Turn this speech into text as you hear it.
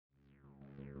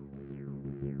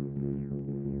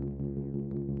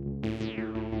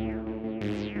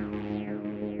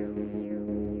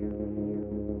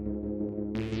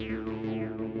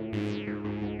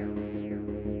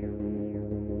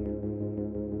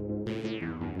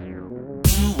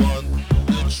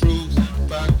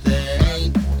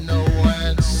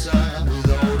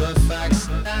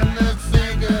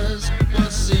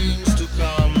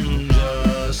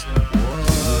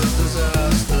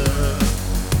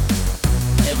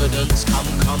Evidence, come,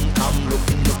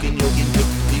 looking,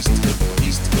 piece together.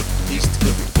 Piece together.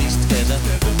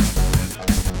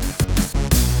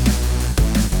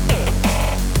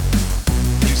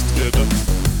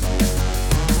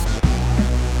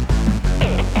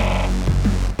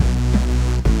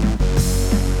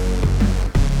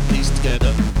 Piece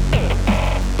together.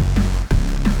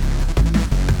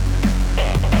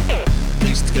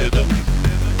 Piece together.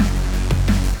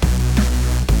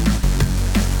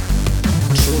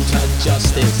 Truth and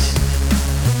justice.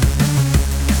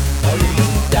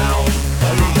 Down,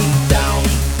 down,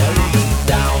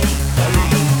 down,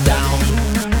 down.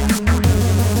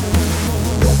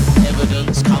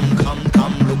 Evidence, come,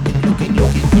 looking,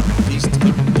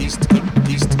 piece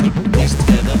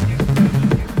together.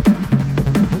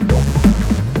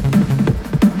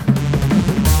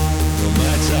 No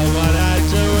matter what I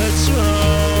do, it's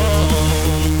wrong.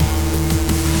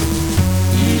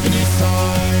 Even if I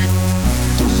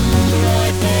do the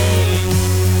right thing,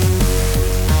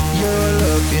 you're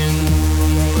looking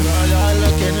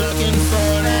for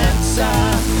an answer.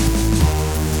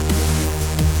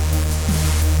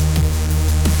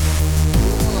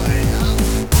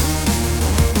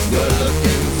 You're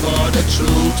looking for the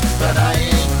truth, but I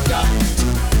ain't got.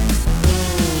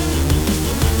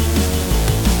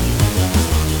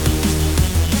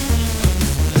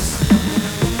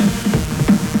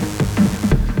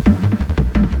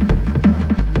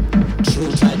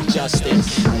 Truth and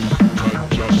justice.